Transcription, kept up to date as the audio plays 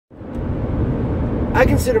I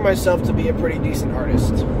consider myself to be a pretty decent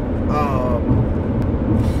artist.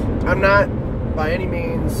 I'm not by any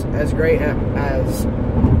means as great as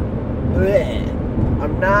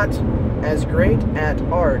I'm not as great at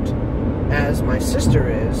art as my sister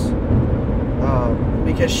is,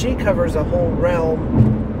 because she covers a whole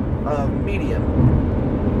realm of medium.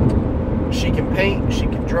 She can paint, she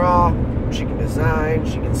can draw, she can design,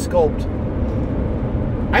 she can sculpt.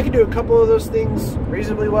 I can do a couple of those things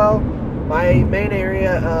reasonably well. My main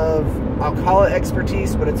area of, I'll call it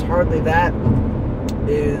expertise, but it's hardly that,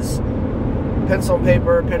 is pencil and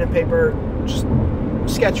paper, pen and paper, just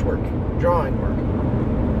sketch work, drawing work.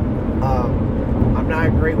 I'm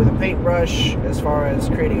not great with a paintbrush as far as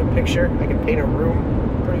creating a picture. I can paint a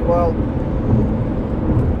room pretty well.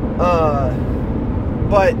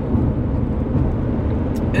 But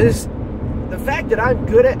is the fact that I'm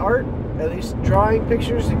good at art, at least drawing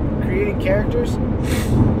pictures and creating characters,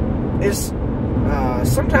 is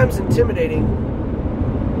sometimes intimidating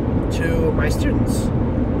to my students.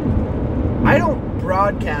 I don't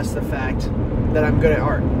broadcast the fact that I'm good at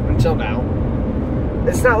art until now.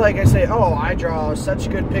 It's not like I say, oh, I draw such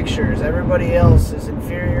good pictures, everybody else is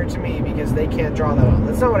inferior to me because they can't draw that well.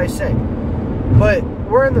 That's not what I say. But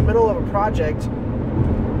we're in the middle of a project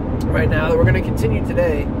right now that we're going to continue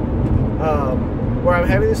today, where I'm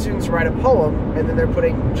having the students write a poem, and then they're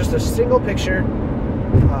putting just a single picture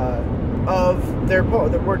of their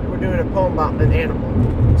poem. We're doing a poem about an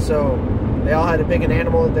animal. So they all had to pick an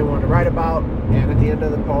animal that they wanted to write about, and at the end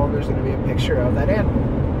of the poem there's going to be a picture of that animal.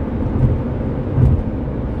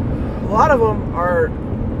 A lot of them are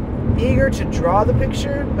eager to draw the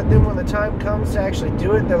picture, but then when the time comes to actually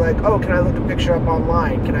do it, they're like, oh, can I look a picture up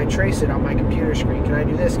online? Can I trace it on my computer screen? Can I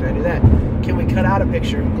do this? Can I do that? Can we cut out a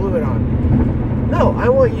picture and glue it on? No, I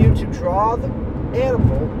want you to draw the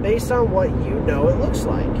animal based on what you know it looks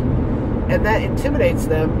like. And that intimidates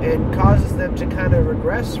them and causes them to kind of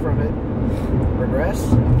regress from it. Regress?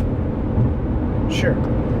 Sure.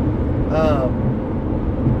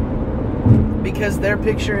 Because their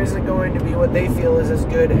picture isn't going to be what they feel is as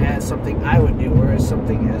good as something I would do, or as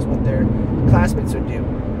something as what their classmates would do.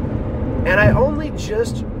 And I only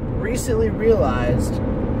just recently realized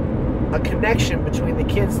a connection between the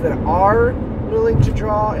kids that are willing to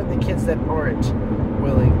draw and the kids that aren't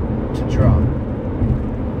willing to draw.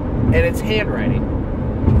 And it's handwriting.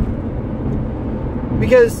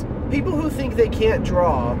 Because people who think they can't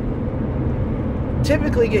draw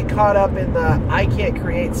typically get caught up in the I can't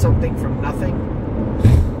create something from nothing.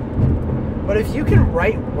 But if you can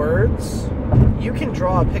write words, you can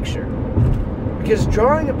draw a picture. Because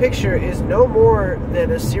drawing a picture is no more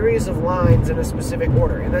than a series of lines in a specific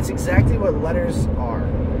order. And that's exactly what letters are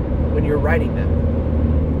when you're writing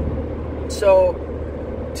them. So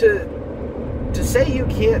to say you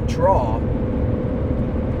can't draw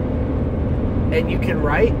and you can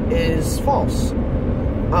write is false.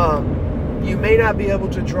 You may not be able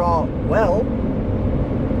to draw well,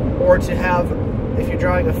 or to have, if you're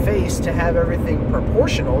drawing a face, to have everything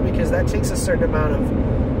proportional, because that takes a certain amount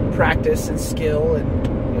of practice and skill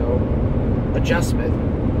and, adjustment.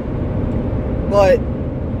 But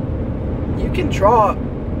you can draw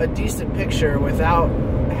a decent picture without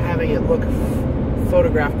having it look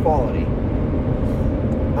photograph quality.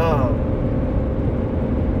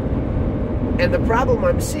 And the problem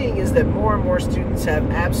I'm seeing is that more and more students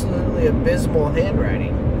have absolutely abysmal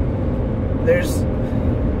handwriting.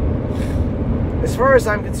 As far as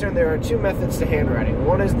I'm concerned, there are two methods to handwriting.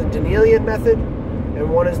 One is the Danielian method,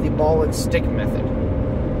 and one is the ball and stick method.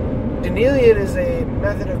 Danielian is a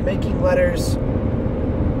method of making letters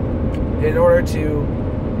in order to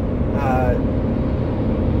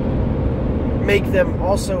make them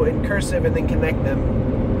also in cursive and then connect them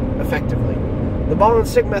effectively. The ball and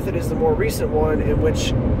stick method is the more recent one, in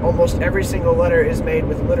which almost every single letter is made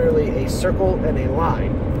with literally a circle and a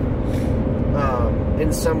line,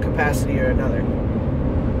 in some capacity or another.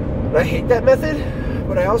 I hate that method,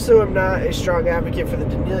 but I also am not a strong advocate for the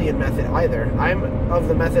Danielian method either. I'm of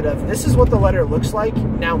the method of, this is what the letter looks like,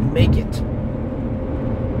 now make it.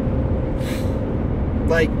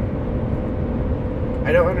 Like,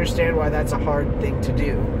 I don't understand why that's a hard thing to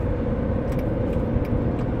do.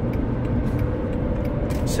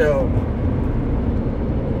 So,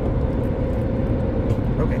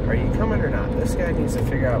 okay, are you coming or not? This guy needs to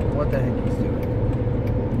figure out what the heck he's doing.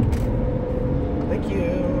 Thank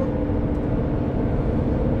you.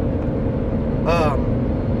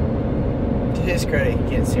 To his credit, he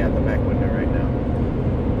can't see out the back window right now.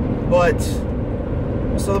 But,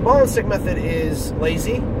 so the ball and stick method is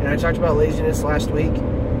lazy, and I talked about laziness last week,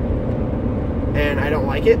 and I don't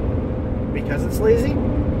like it because it's lazy.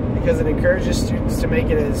 because it encourages students to make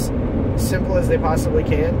it as simple as they possibly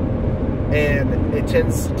can, and it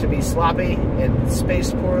tends to be sloppy and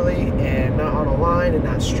spaced poorly and not on a line and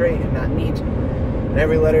not straight and not neat, and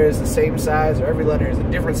every letter is the same size or every letter is a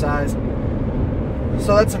different size.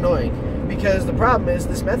 So that's annoying, because the problem is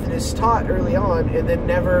this method is taught early on and then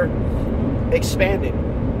never expanded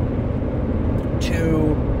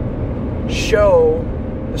to show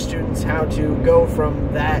the students how to go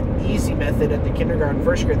from that easy method at the kindergarten,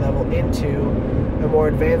 first grade level into a more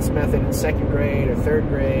advanced method in second grade or third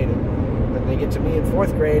grade. And then they get to me in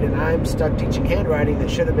fourth grade and I'm stuck teaching handwriting that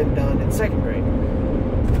should have been done in second grade.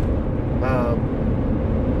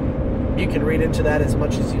 You can read into that as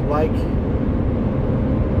much as you like,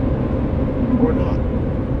 or not.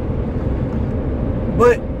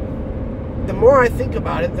 But the more I think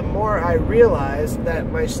about it, the more I realize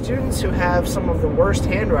that my students who have some of the worst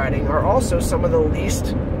handwriting are also some of the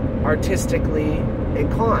least artistically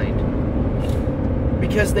inclined,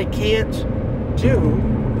 because they can't do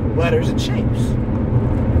letters and shapes.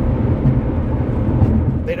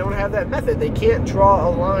 They don't have that method. They can't draw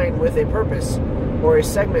a line with a purpose, or a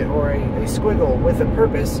segment, or a squiggle with a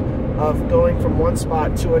purpose of going from one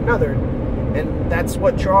spot to another. And that's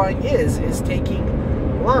what drawing is taking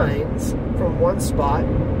lines from one spot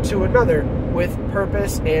to another with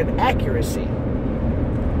purpose and accuracy.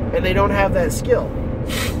 And they don't have that skill.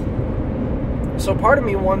 So part of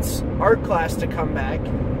me wants art class to come back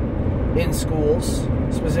in schools,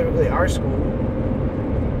 specifically our school,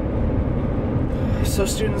 so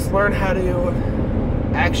students learn how to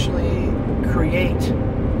actually create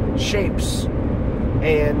shapes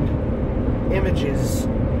and images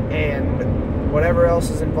and whatever else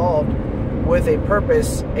is involved with a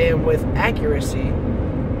purpose and with accuracy,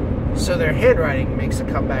 so their handwriting makes a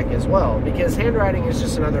comeback as well. Because handwriting is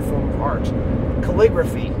just another form of art.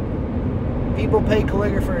 Calligraphy. People pay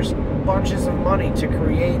calligraphers bunches of money to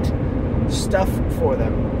create stuff for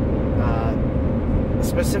them.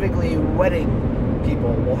 Specifically, wedding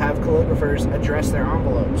people will have calligraphers address their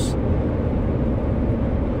envelopes.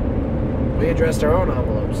 We addressed our own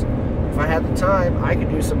envelopes. If I had the time, I could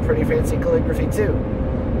do some pretty fancy calligraphy too.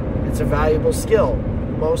 It's a valuable skill,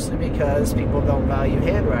 mostly because people don't value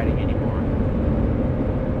handwriting anymore.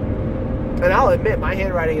 And I'll admit, my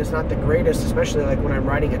handwriting is not the greatest, especially like when I'm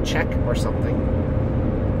writing a check or something.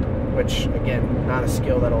 Which, again, not a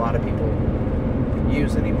skill that a lot of people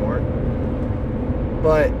use anymore.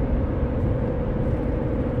 But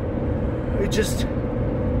it just...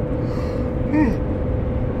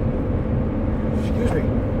 excuse me.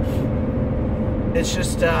 It's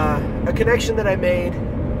just a connection that I made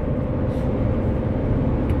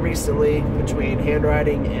recently between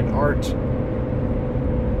handwriting and art,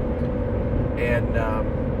 and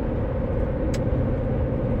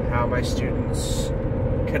how my students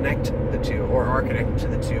connect the two, or are connected to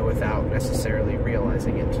the two, without necessarily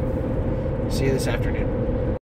realizing it. See you this afternoon.